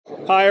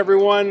Hi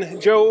everyone,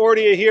 Joe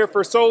Ordia here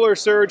for Solar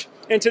Surge,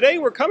 and today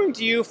we're coming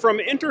to you from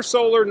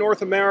Intersolar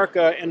North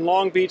America in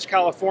Long Beach,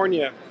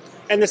 California.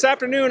 And this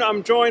afternoon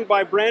I'm joined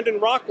by Brandon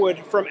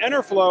Rockwood from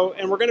EnerFlo,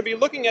 and we're going to be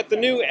looking at the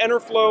new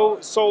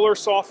EnerFlo solar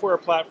software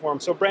platform.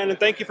 So Brandon,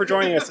 thank you for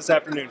joining us this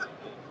afternoon.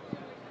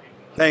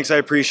 Thanks, I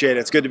appreciate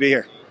it. It's good to be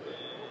here.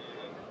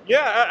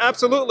 Yeah,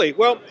 absolutely.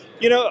 Well,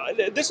 you know,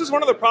 this is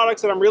one of the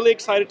products that I'm really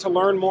excited to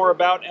learn more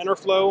about,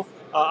 EnerFlo.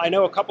 I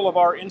know a couple of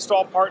our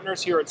install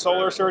partners here at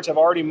Solar Surge have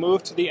already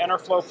moved to the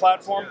EnerFlo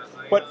platform.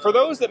 But for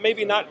those that may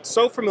be not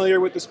so familiar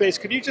with the space,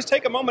 could you just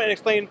take a moment and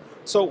explain,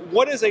 so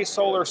what is a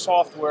solar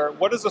software?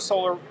 What does a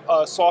solar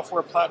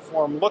software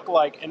platform look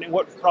like, and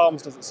what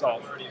problems does it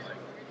solve?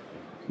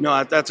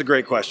 No, that's a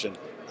great question.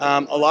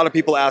 A lot of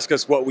people ask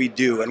us what we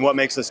do and what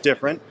makes us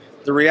different.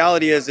 The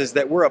reality is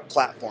that we're a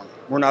platform.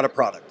 We're not a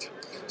product.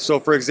 So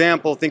for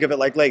example, think of it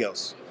like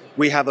Legos.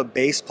 We have a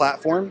base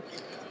platform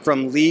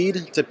from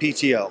lead to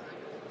PTO.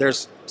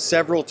 There's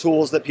several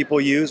tools that people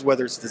use,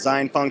 whether it's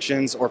design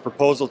functions or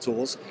proposal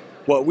tools.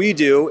 What we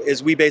do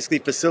is we basically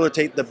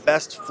facilitate the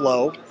best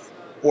flow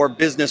or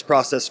business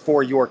process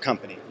for your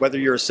company. Whether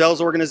you're a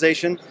sales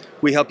organization,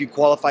 we help you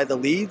qualify the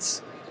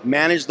leads,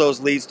 manage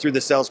those leads through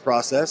the sales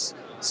process.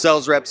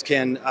 Sales reps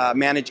can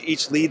manage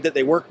each lead that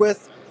they work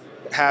with,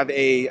 have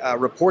a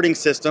reporting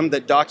system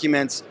that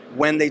documents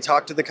when they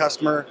talk to the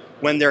customer,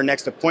 when their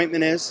next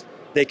appointment is.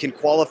 They can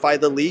qualify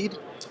the lead.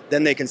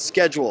 Then they can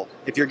schedule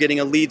if you're getting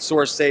a lead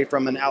source, say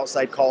from an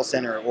outside call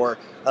center or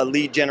a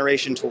lead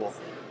generation tool.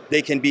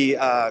 They can be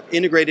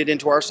integrated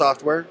into our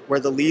software where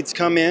the leads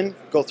come in,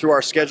 go through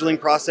our scheduling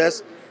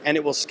process, and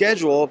it will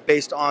schedule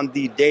based on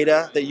the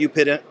data that you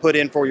put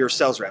in for your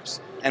sales reps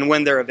and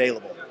when they're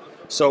available.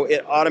 So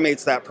it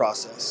automates that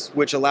process,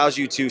 which allows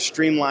you to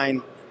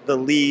streamline the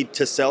lead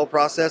to sell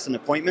process and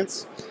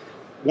appointments.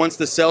 Once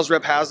the sales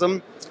rep has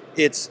them,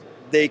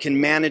 they can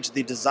manage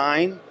the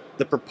design,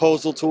 the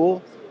proposal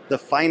tool, the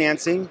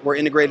financing. We're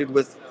integrated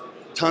with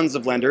tons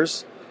of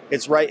lenders.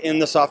 It's right in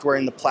the software,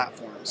 in the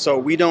platform. So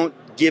we don't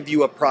give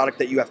you a product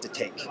that you have to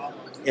take.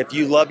 If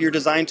you love your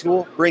design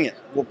tool, bring it.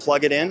 We'll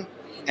plug it in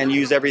and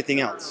use everything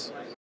else.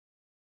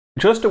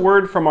 Just a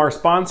word from our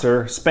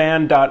sponsor,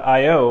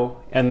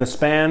 Span.io, and the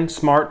Span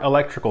Smart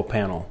Electrical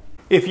Panel.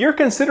 If you're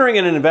considering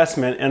an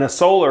investment in a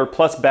solar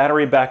plus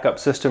battery backup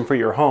system for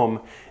your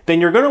home, then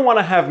you're going to want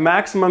to have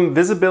maximum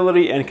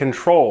visibility and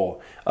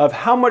control of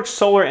how much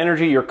solar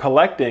energy you're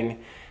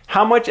collecting,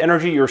 how much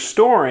energy you're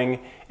storing,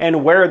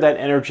 and where that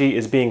energy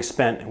is being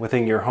spent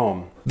within your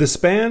home. The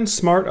Span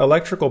Smart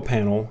Electrical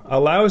Panel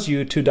allows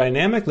you to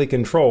dynamically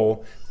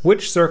control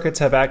which circuits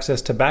have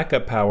access to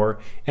backup power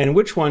and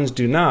which ones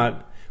do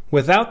not,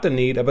 without the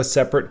need of a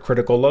separate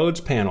critical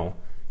loads panel,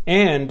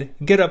 and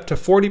get up to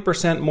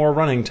 40% more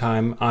running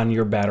time on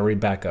your battery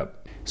backup.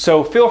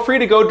 So feel free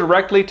to go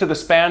directly to the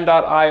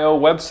Span.io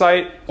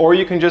website, or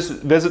you can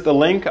just visit the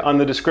link on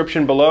the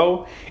description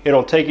below.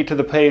 It'll take you to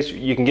the page.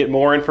 You can get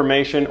more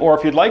information, or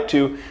if you'd like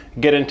to,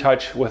 get in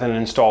touch with an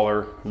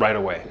installer right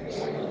away.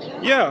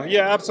 Yeah,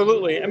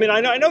 absolutely. I mean,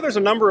 I know there's a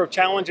number of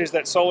challenges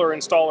that solar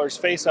installers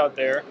face out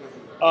there.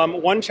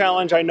 One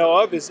challenge I know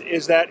of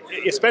is that,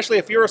 especially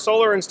if you're a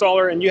solar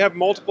installer and you have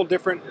multiple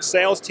different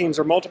sales teams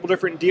or multiple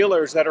different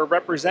dealers that are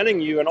representing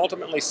you and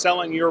ultimately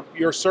selling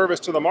your service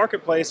to the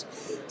marketplace,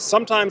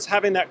 sometimes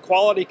having that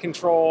quality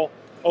control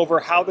over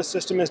how the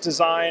system is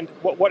designed,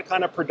 what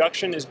kind of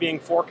production is being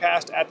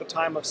forecast at the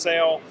time of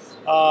sale,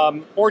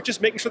 or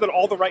just making sure that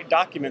all the right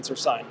documents are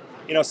signed.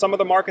 You know, some of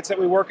the markets that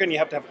we work in, you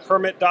have to have a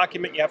permit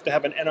document, you have to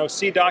have an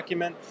NOC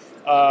document,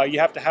 you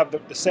have to have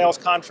the sales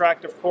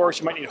contract, of course,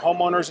 you might need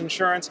homeowners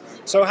insurance.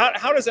 So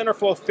how does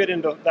EnerFlo fit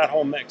into that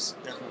whole mix?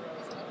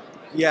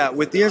 Yeah,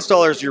 with the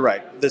installers, you're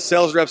right. The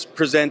sales reps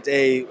present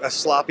a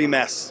sloppy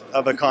mess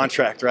of a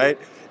contract, right?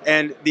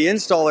 And the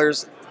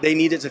installers, they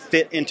need it to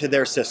fit into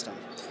their system.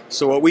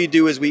 So what we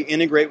do is we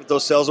integrate with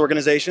those sales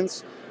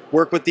organizations,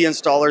 work with the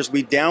installers,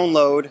 we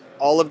download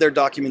all of their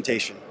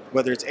documentation,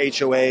 whether it's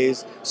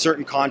HOAs,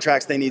 certain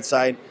contracts they need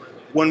signed.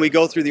 When we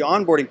go through the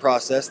onboarding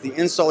process, the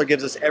installer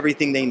gives us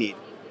everything they need.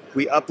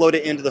 We upload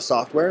it into the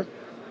software.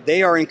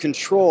 They are in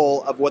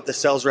control of what the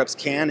sales reps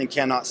can and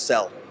cannot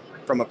sell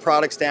from a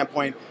product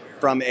standpoint,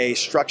 from a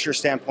structure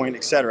standpoint,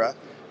 etc.,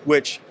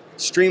 which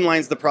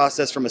streamlines the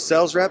process from a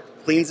sales rep,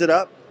 cleans it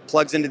up,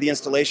 plugs into the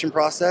installation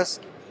process,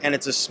 and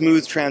it's a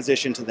smooth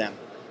transition to them.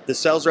 The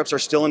sales reps are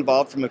still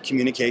involved from a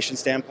communication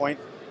standpoint.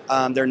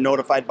 They're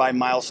notified by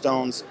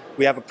milestones.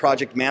 We have a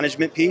project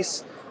management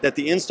piece that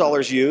the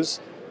installers use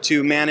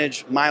to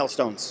manage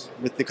milestones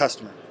with the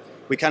customer.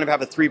 We kind of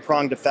have a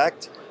three-pronged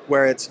effect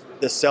where it's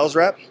the sales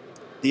rep,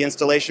 the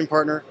installation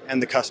partner,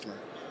 and the customer.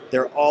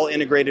 They're all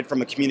integrated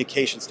from a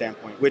communication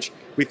standpoint, which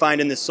we find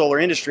in the solar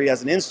industry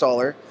as an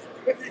installer,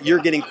 you're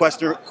getting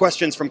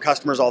questions from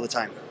customers all the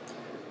time.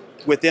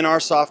 Within our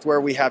software,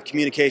 we have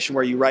communication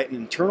where you write an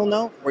internal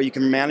note, where you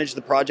can manage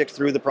the project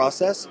through the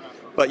process,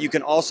 but you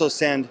can also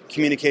send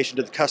communication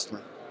to the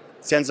customer.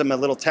 It sends them a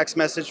little text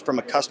message from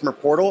a customer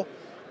portal.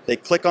 They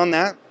click on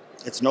that.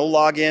 It's no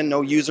login,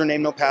 no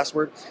username, no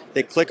password.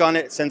 They click on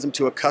it, it sends them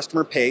to a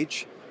customer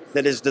page.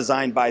 that is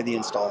designed by the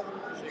installer.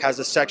 Has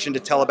a section to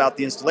tell about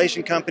the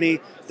installation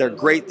company, their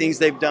great things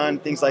they've done,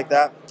 things like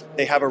that.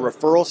 They have a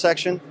referral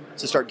section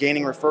to start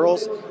gaining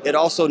referrals. It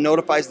also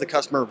notifies the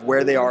customer of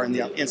where they are in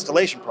the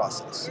installation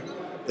process.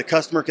 The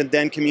customer can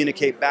then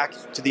communicate back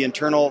to the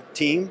internal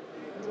team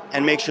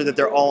and make sure that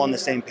they're all on the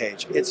same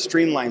page. It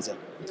streamlines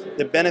it.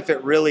 The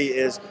benefit really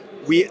is,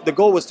 the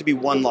goal was to be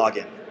one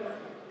login.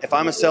 If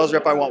I'm a sales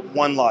rep, I want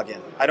one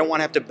login. I don't want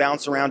to have to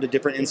bounce around to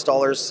different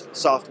installers'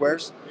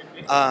 softwares.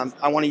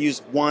 I want to use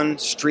one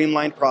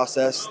streamlined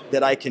process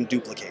that I can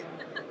duplicate.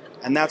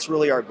 And that's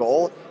really our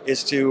goal,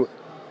 is to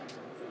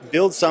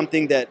build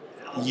something that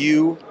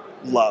you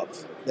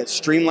love, that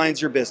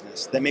streamlines your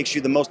business, that makes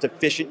you the most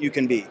efficient you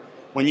can be.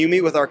 When you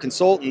meet with our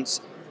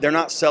consultants, they're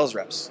not sales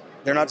reps.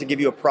 They're not to give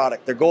you a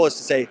product. Their goal is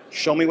to say,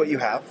 show me what you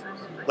have.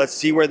 Let's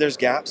see where there's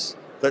gaps.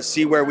 Let's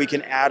see where we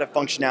can add a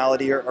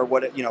functionality or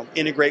what,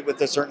 integrate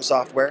with a certain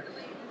software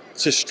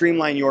to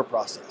streamline your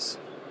process.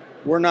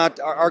 We're not,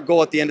 our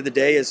goal at the end of the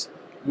day is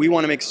we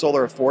want to make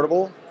solar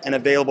affordable and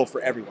available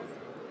for everyone.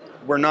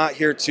 We're not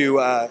here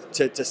to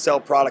sell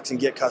products and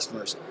get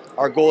customers.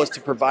 Our goal is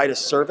to provide a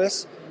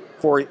service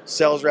for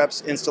sales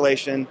reps,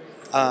 installation,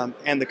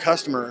 and the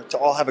customer to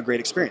all have a great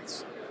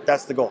experience.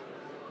 That's the goal.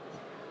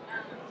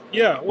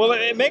 Yeah, well,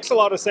 it makes a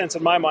lot of sense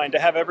in my mind to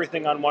have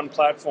everything on one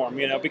platform,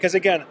 because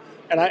again,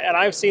 and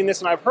I've seen this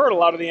and I've heard a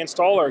lot of the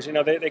installers,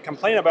 they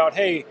complain about,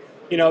 hey,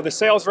 the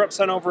sales rep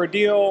sent over a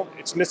deal,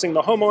 it's missing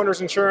the homeowner's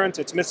insurance,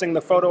 it's missing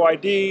the photo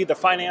ID, the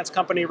finance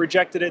company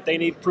rejected it, they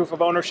need proof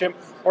of ownership,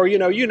 or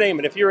you name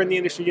it. If you're in the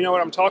industry, you know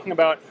what I'm talking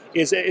about,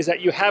 is that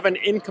you have an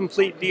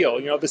incomplete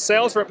deal. The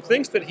sales rep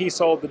thinks that he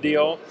sold the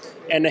deal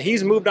and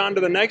he's moved on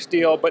to the next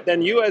deal, but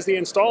then you as the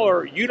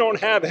installer, you don't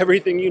have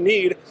everything you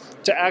need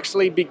to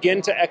actually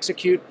begin to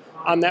execute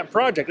on that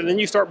project. And then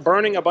you start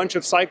burning a bunch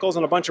of cycles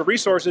and a bunch of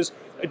resources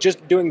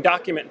just doing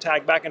document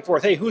tag back and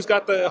forth. Hey, who's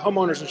got the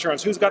homeowner's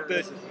insurance? Who's got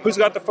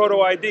the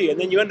photo ID? And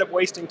then you end up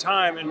wasting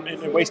time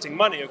and wasting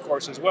money, of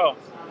course, as well.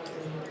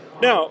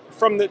 Now,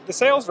 from the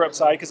sales rep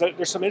side, because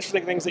there's some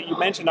interesting things that you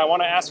mentioned I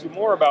want to ask you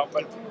more about,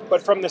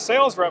 but from the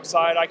sales rep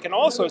side, I can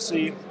also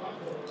see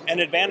an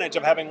advantage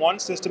of having one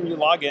system you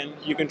log in.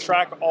 You can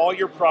track all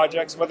your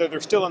projects, whether they're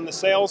still in the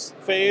sales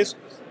phase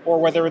or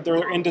whether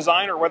they're in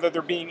design or whether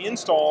they're being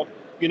installed.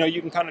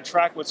 You can kind of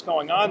track what's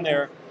going on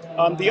there.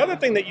 The other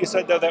thing that you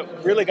said, though,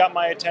 that really got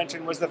my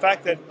attention was the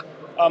fact that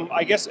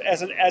I guess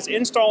as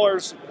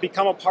installers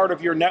become a part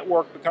of your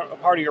network, become a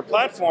part of your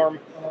platform,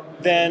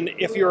 then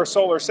if you're a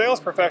solar sales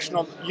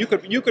professional, you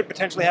could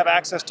potentially have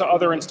access to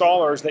other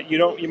installers that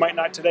you might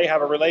not today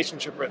have a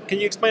relationship with. Can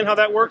you explain how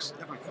that works?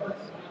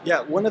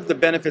 Yeah, one of the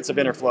benefits of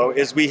EnerFlo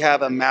is we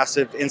have a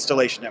massive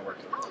installation network.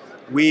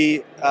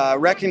 We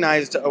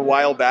recognized a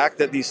while back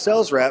that these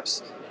sales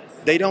reps,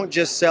 they don't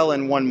just sell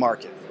in one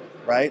market,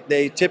 right?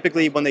 They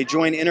typically, when they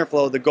join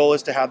EnerFlo, the goal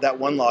is to have that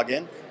one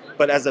login,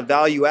 but as a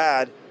value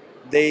add,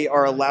 they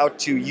are allowed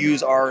to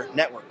use our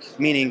network,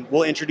 meaning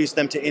we'll introduce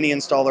them to any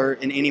installer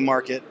in any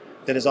market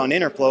that is on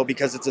EnerFlo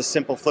because it's a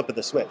simple flip of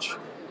the switch.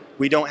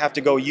 We don't have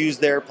to go use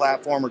their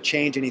platform or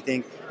change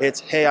anything.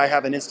 It's, hey, I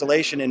have an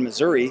installation in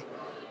Missouri.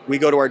 We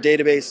go to our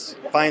database,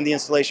 find the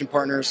installation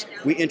partners,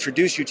 we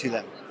introduce you to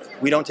them.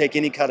 We don't take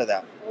any cut of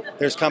that.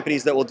 There's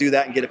companies that will do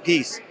that and get a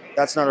piece.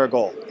 That's not our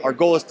goal. Our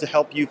goal is to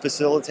help you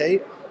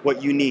facilitate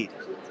what you need.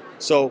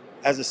 So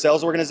as a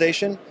sales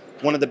organization,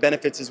 one of the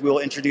benefits is we'll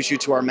introduce you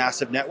to our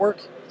massive network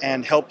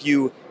and help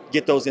you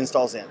get those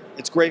installs in.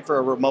 It's great for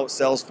a remote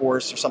sales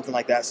force or something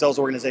like that, sales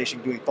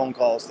organization doing phone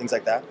calls, things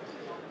like that.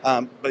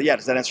 But yeah,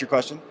 does that answer your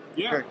question?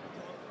 Yeah. Great.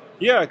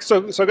 Yeah,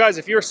 so guys,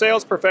 if you're a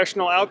sales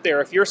professional out there,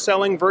 if you're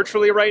selling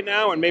virtually right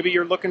now and maybe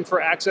you're looking for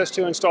access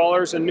to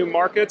installers in new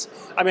markets,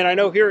 I mean, I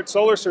know here at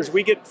Solar Surge,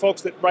 we get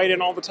folks that write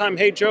in all the time,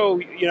 hey Joe,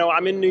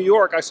 I'm in New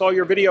York, I saw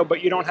your video,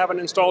 but you don't have an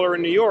installer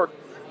in New York.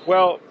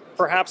 Well,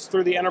 perhaps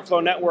through the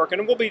EnerFlo network,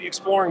 and we'll be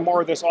exploring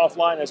more of this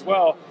offline as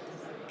well,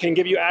 can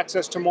give you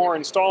access to more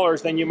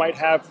installers than you might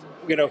have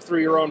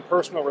through your own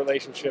personal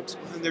relationships.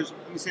 And let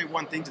me say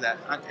one thing to that.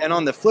 And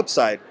on the flip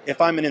side, if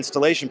I'm an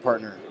installation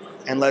partner,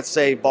 and let's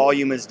say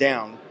volume is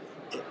down,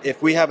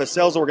 if we have a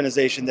sales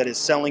organization that is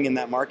selling in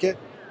that market,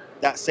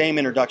 that same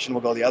introduction will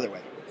go the other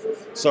way.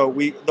 So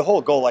the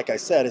whole goal, like I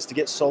said, is to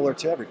get solar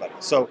to everybody.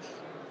 So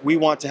we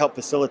want to help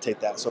facilitate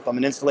that. So if I'm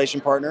an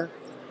installation partner,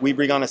 we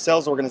bring on a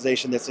sales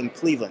organization that's in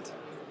Cleveland.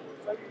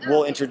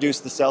 We'll introduce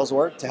the sales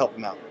org to help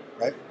them out,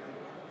 right?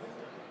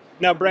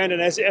 Now,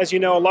 Brandon, as you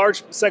know, a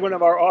large segment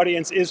of our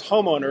audience is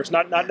homeowners,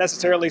 not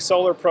necessarily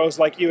solar pros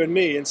like you and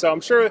me. And so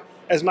I'm sure,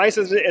 as nice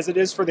as it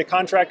is for the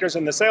contractors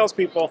and the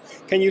salespeople,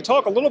 can you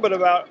talk a little bit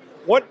about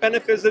what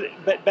benefit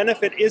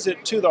is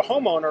it to the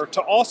homeowner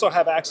to also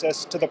have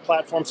access to the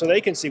platform so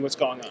they can see what's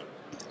going on?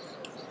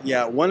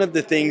 Yeah, one of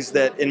the things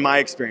that, in my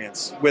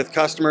experience with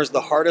customers,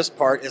 the hardest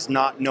part is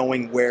not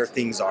knowing where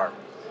things are.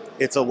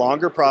 It's a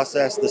longer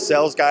process. The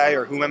sales guy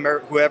or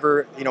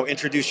whoever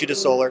introduced you to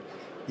solar,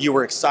 you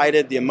were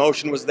excited, the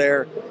emotion was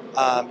there,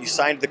 you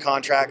signed the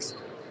contracts,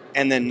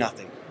 and then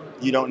nothing.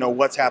 You don't know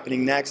what's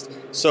happening next.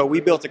 So we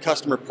built a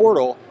customer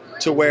portal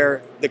to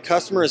where the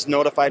customer is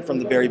notified from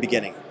the very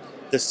beginning.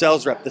 The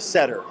sales rep, the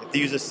setter, if they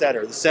use a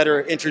setter, the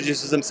setter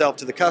introduces himself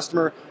to the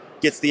customer,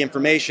 gets the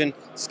information,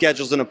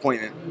 schedules an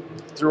appointment.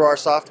 Through our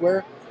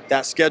software,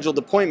 that scheduled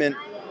appointment,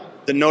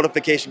 the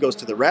notification goes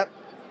to the rep,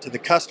 to the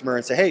customer,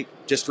 and say, hey,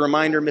 just a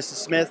reminder, Mrs.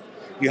 Smith,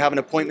 you have an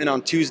appointment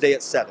on Tuesday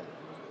at 7.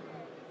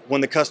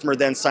 When the customer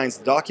then signs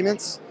the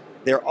documents,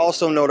 they're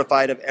also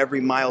notified of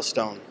every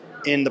milestone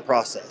in the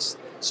process.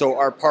 So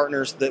our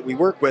partners that we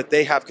work with,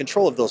 they have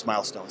control of those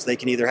milestones. They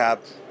can either have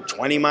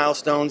 20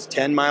 milestones,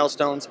 10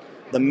 milestones.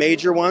 The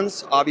major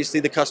ones, obviously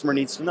the customer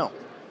needs to know.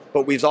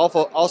 But we've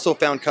also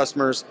found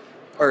partners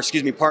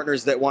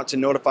that want to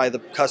notify the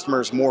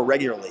customers more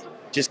regularly,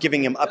 just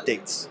giving them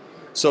updates.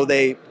 So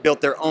they built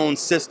their own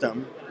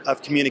system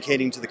of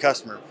communicating to the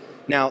customer.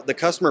 Now, the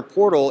customer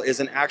portal is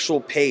an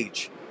actual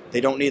page. They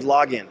don't need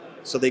login.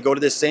 So they go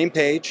to this same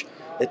page.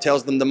 It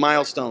tells them the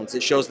milestones.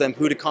 It shows them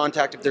who to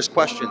contact if there's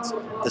questions,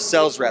 the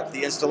sales rep,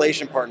 the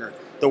installation partner,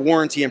 the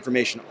warranty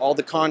information, all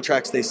the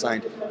contracts they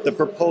signed, the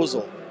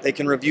proposal. They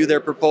can review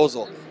their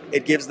proposal.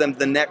 It gives them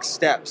the next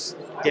steps.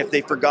 If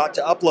they forgot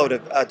to upload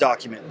a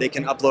document, they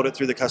can upload it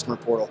through the customer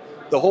portal.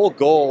 The whole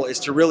goal is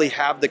to really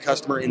have the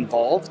customer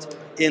involved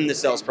in the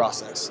sales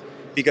process,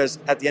 because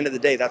at the end of the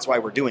day, that's why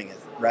we're doing it,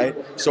 right?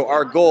 So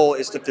our goal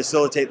is to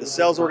facilitate the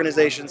sales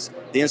organizations,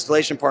 the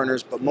installation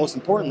partners, but most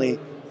importantly,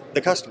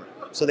 the customer.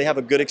 So they have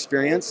a good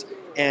experience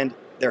and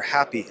they're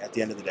happy at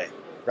the end of the day,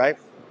 right?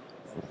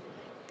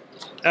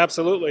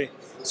 Absolutely.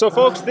 So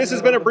folks, this has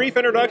been a brief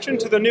introduction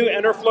to the new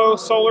EnerFlo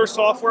solar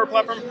software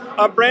platform.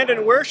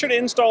 Brandon, where should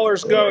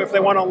installers go if they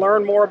want to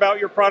learn more about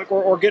your product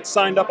or get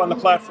signed up on the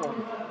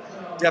platform?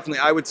 Definitely.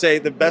 I would say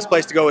the best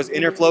place to go is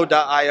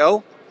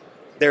EnerFlo.io.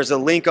 There's a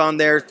link on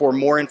there for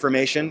more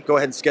information. Go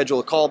ahead and schedule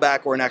a call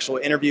back or an actual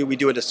interview. We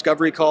do a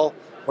discovery call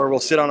where we'll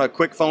sit on a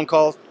quick phone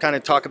call, kind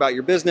of talk about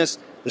your business,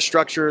 the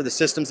structure, the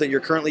systems that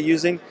you're currently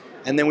using,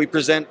 and then we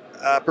present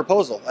a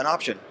proposal, an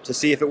option, to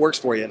see if it works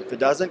for you. And if it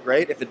doesn't,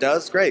 great. If it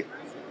does, great.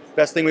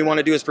 Best thing we want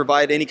to do is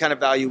provide any kind of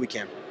value we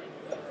can.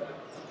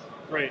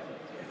 Great.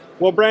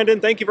 Well, Brandon,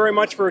 thank you very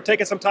much for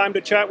taking some time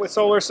to chat with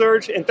Solar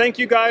Surge, and thank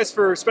you guys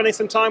for spending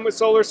some time with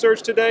Solar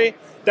Surge today.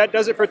 That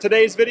does it for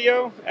today's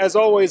video. As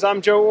always,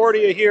 I'm Joe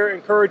Ordia here,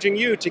 encouraging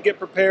you to get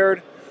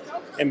prepared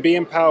and be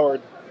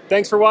empowered.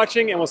 Thanks for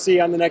watching, and we'll see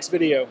you on the next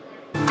video.